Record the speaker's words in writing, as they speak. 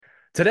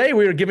Today,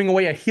 we are giving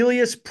away a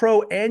Helios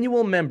Pro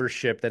annual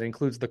membership that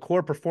includes the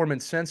core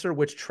performance sensor,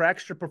 which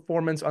tracks your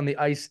performance on the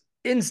ice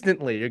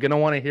instantly. You're going to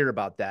want to hear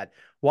about that.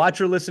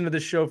 Watch or listen to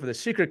the show for the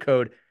secret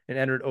code and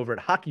enter it over at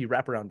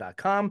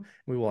hockeywraparound.com.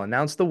 We will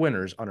announce the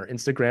winners on our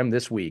Instagram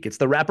this week. It's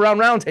the Wraparound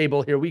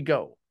Roundtable. Here we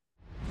go.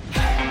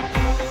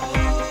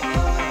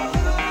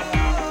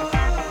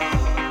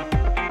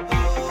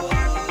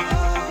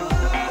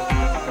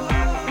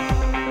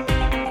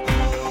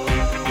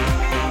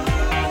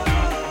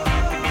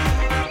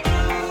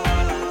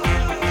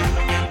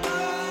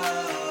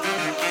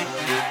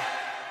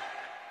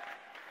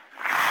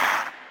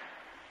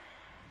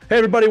 Hey,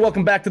 everybody,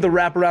 welcome back to the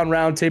Wraparound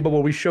Roundtable,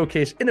 where we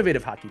showcase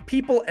innovative hockey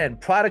people and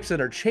products that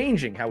are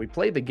changing how we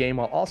play the game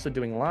while also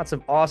doing lots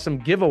of awesome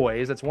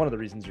giveaways. That's one of the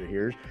reasons you're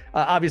here.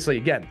 Obviously,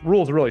 again,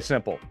 rules are really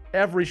simple.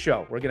 Every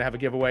show, we're going to have a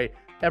giveaway.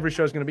 Every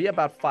show is going to be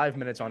about 5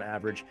 minutes on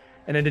average.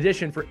 And in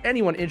addition, for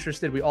anyone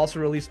interested, we also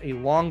release a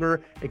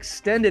longer,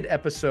 extended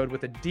episode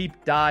with a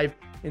deep dive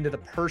into the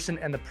person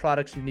and the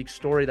product's unique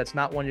story. That's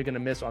not one you're going to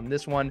miss on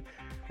this one.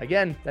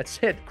 Again, that's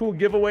it. Cool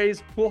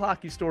giveaways, cool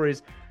hockey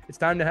stories. It's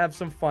time to have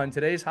some fun.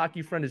 Today's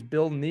hockey friend is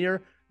Bill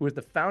Neer, who is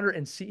the founder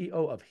and CEO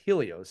of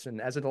Helios.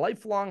 And as a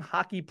lifelong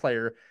hockey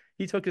player,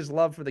 he took his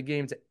love for the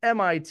game to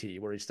MIT,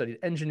 where he studied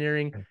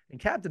engineering and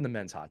captained the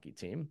men's hockey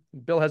team.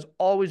 Bill has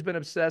always been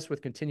obsessed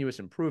with continuous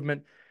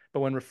improvement,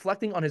 but when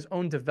reflecting on his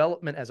own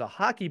development as a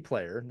hockey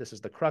player, this is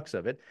the crux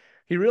of it,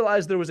 he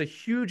realized there was a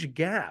huge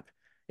gap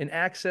in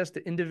access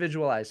to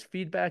individualized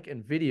feedback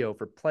and video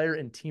for player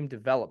and team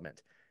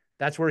development.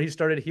 That's where he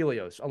started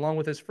Helios, along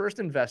with his first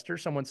investor,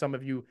 someone some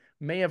of you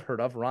may have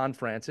heard of, Ron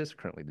Francis,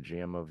 currently the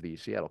GM of the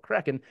Seattle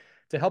Kraken,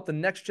 to help the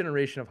next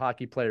generation of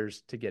hockey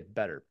players to get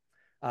better.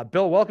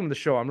 Bill, welcome to the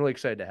show. I'm really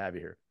excited to have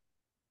you here.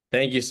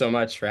 Thank you so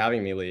much for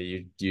having me,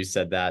 Lee. You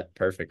said that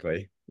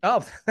perfectly.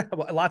 Oh,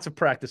 lots of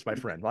practice, my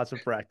friend. Lots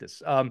of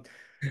practice.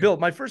 Bill,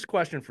 my first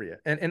question for you,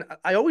 and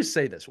I always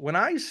say this, when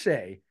I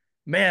say,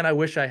 man, I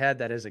wish I had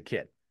that as a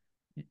kid,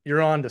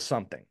 you're on to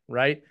something,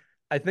 right?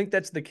 I think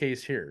that's the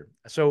case here.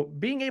 So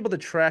being able to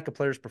track a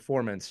player's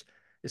performance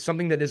is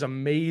something that is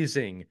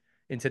amazing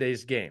in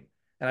today's game.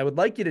 And I would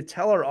like you to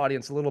tell our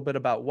audience a little bit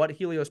about what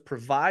Helios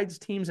provides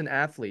teams and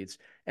athletes,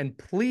 and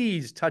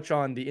please touch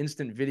on the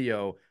instant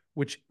video,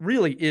 which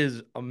really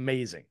is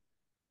amazing.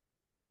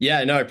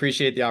 Yeah, no, I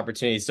appreciate the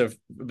opportunity. So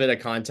a bit of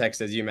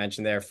context, as you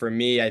mentioned there, for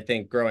me, I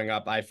think growing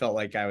up, I felt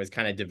like I was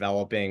kind of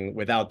developing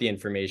without the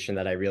information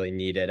that I really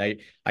needed.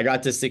 I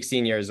got to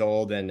 16 years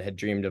old and had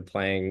dreamed of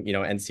playing,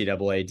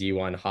 NCAA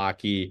D1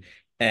 hockey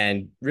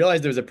and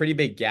realized there was a pretty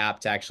big gap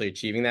to actually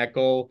achieving that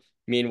goal.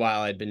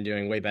 Meanwhile, I'd been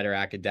doing way better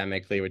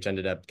academically, which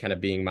ended up kind of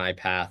being my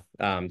path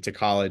to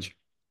college.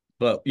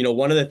 But,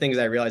 one of the things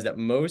I realized that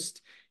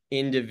most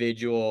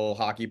individual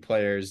hockey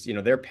players,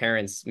 their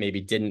parents maybe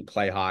didn't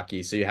play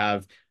hockey. So you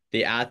have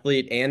the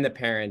athlete and the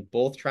parent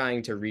both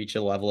trying to reach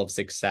a level of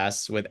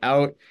success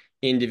without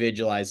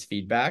individualized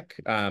feedback,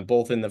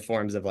 both in the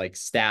forms of like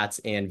stats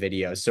and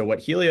videos. So what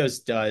Helios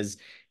does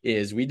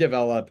is we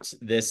developed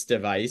this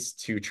device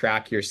to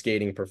track your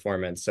skating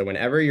performance. So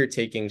whenever you're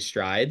taking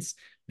strides,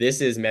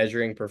 this is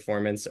measuring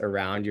performance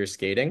around your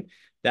skating.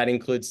 That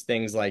includes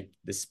things like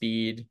the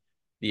speed,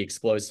 the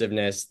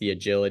explosiveness, the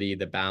agility,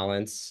 the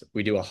balance.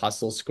 We do a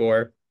hustle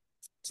score.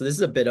 So this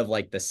is a bit of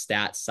like the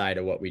stats side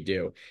of what we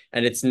do.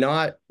 And it's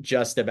not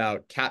just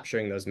about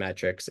capturing those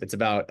metrics, it's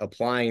about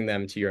applying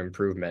them to your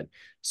improvement.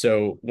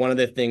 So one of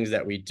the things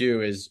that we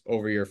do is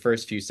over your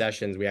first few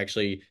sessions, we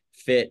actually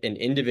fit an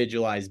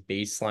individualized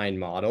baseline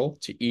model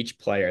to each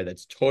player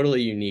that's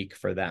totally unique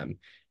for them.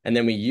 And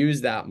then we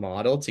use that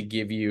model to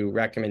give you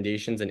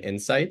recommendations and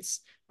insights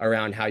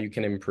around how you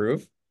can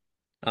improve.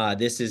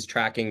 This is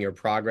tracking your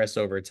progress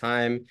over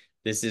time.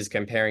 This is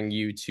comparing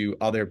you to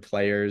other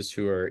players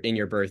who are in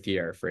your birth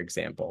year, for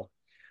example.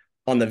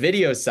 On the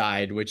video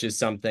side, which is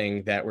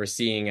something that we're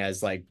seeing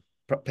as like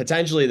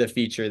potentially the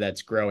feature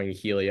that's growing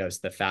Helios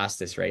the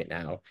fastest right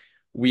now,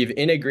 we've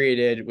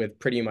integrated with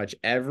pretty much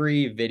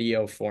every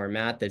video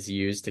format that's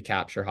used to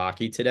capture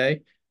hockey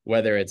today,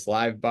 whether it's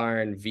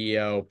LiveBarn,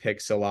 VO,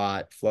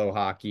 Pixelot, Flow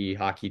Hockey,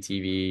 Hockey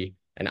TV,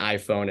 an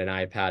iPhone, an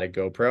iPad, a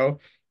GoPro.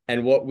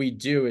 And what we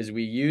do is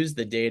we use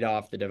the data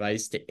off the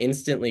device to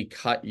instantly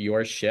cut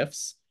your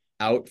shifts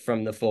out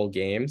from the full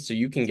game. So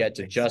you can get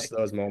to just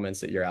those moments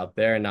that you're out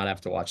there and not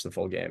have to watch the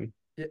full game.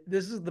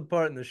 This is the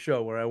part in the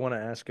show where I want to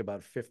ask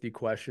about 50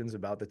 questions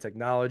about the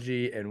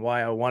technology and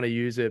why I want to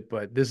use it,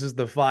 but this is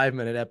the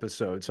 5-minute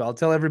episode. So I'll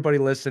tell everybody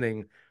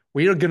listening,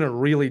 we are going to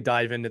really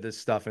dive into this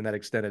stuff in that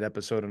extended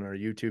episode on our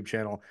YouTube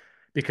channel.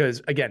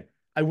 Because again,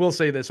 I will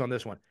say this on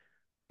this one.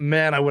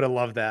 Man, I would have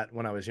loved that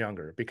when I was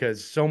younger,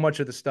 because so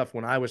much of the stuff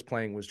when I was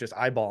playing was just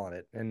eyeballing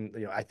it.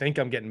 And I think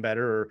I'm getting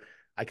better, or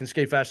I can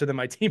skate faster than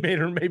my teammate,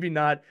 or maybe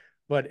not.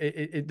 But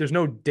there's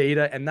no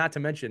data, and not to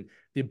mention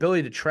the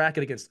ability to track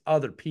it against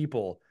other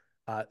people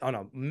on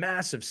a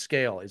massive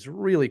scale is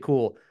really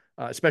cool,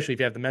 especially if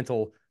you have the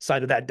mental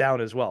side of that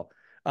down as well.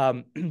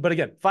 But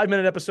again,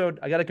 5-minute episode.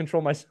 I got to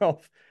control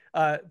myself.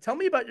 Tell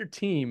me about your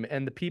team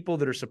and the people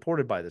that are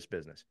supported by this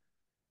business.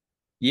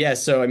 Yeah,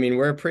 so I mean,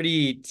 we're a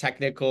pretty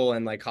technical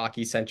and like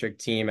hockey centric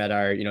team at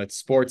our, it's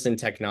sports and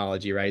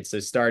technology, right? So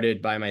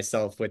started by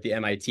myself with the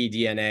MIT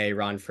DNA,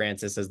 Ron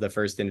Francis as the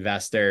first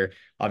investor,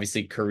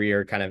 obviously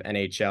career kind of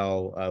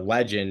NHL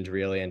legend,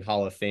 really, and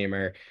Hall of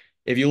Famer.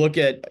 If you look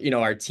at,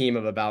 our team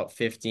of about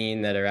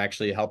 15 that are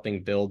actually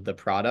helping build the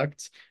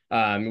product,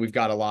 we've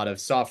got a lot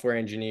of software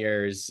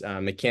engineers,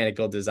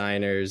 mechanical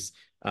designers,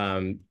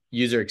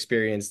 user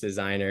experience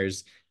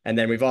designers. And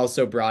then we've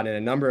also brought in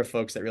a number of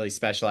folks that really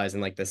specialize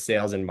in like the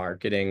sales and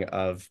marketing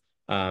of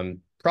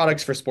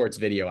products for sports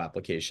video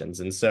applications.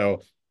 And so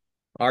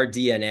our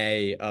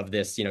DNA of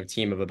this,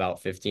 team of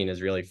about 15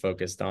 is really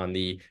focused on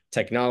the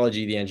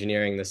technology, the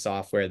engineering, the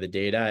software, the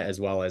data, as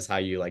well as how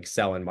you like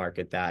sell and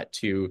market that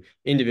to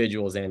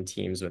individuals and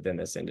teams within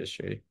this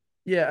industry.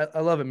 Yeah,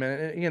 I love it, man.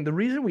 And again, the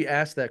reason we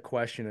ask that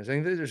question is I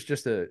think there's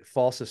just a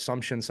false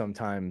assumption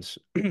sometimes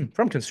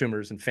from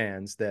consumers and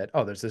fans that,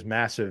 oh, there's this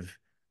massive,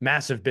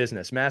 massive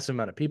business, massive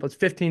amount of people. It's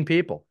 15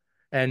 people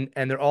and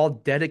they're all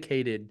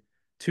dedicated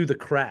to the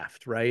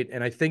craft, right?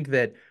 And I think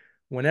that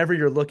whenever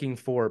you're looking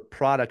for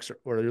products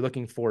or you're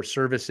looking for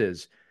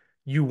services,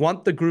 you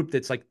want the group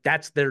that's like,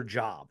 that's their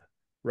job,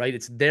 right?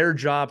 It's their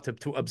job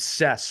to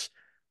obsess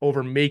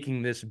over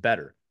making this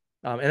better.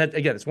 And that,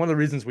 again, it's one of the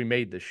reasons we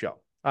made this show.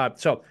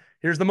 So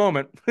here's the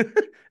moment.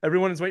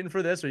 Everyone is waiting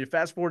for this, or you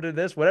fast forward to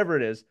this, whatever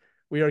it is.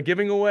 We are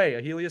giving away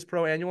a Helios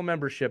Pro annual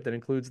membership that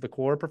includes the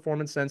core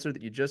performance sensor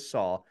that you just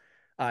saw.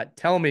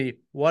 Tell me,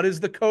 what is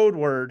the code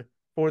word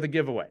for the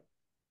giveaway?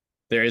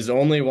 There is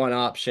only one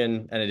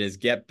option, and it is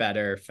get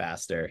better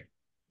faster.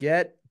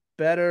 Get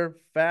better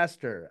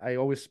faster. I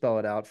always spell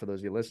it out for those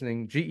of you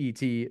listening.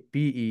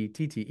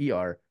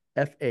 GETBETTER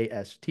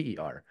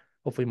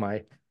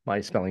Hopefully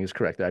my spelling is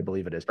correct. I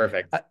believe it is.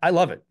 Perfect. I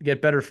love it.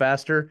 Get better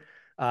faster.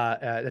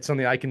 That's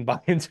something I can buy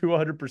into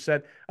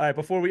 100%. All right,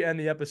 before we end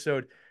the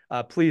episode,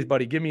 please,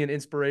 buddy, give me an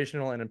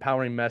inspirational and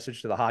empowering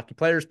message to the hockey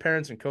players,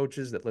 parents, and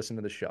coaches that listen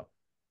to the show.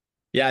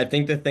 Yeah, I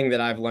think the thing that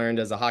I've learned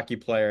as a hockey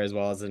player as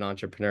well as an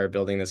entrepreneur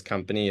building this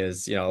company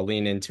is,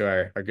 lean into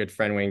our good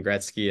friend Wayne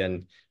Gretzky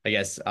and I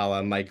guess a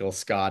la Michael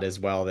Scott as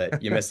well,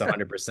 that you miss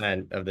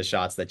 100% of the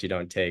shots that you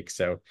don't take.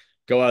 So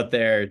go out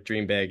there,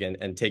 dream big,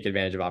 and take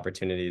advantage of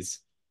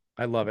opportunities.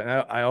 I love it.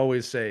 I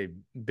always say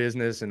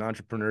business and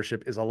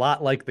entrepreneurship is a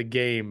lot like the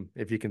game,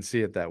 if you can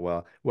see it that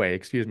way.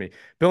 Excuse me.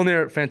 Bill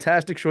Neer,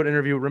 fantastic short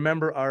interview.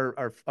 Remember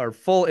our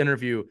full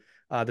interview,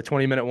 the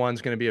 20-minute one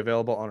is going to be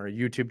available on our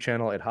YouTube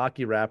channel at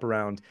Hockey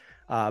Wraparound.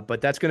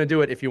 But that's going to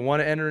do it. If you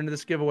want to enter into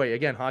this giveaway,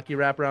 again,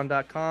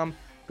 hockeywraparound.com.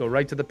 Go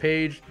right to the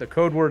page. The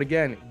code word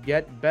again,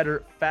 get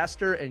better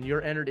faster, and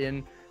you're entered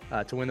in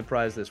to win the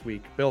prize this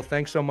week. Bill,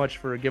 thanks so much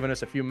for giving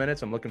us a few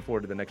minutes. I'm looking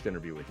forward to the next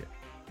interview with you.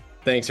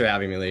 Thanks for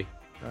having me, Lee.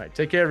 All right,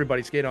 take care,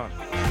 everybody. Skate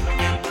on.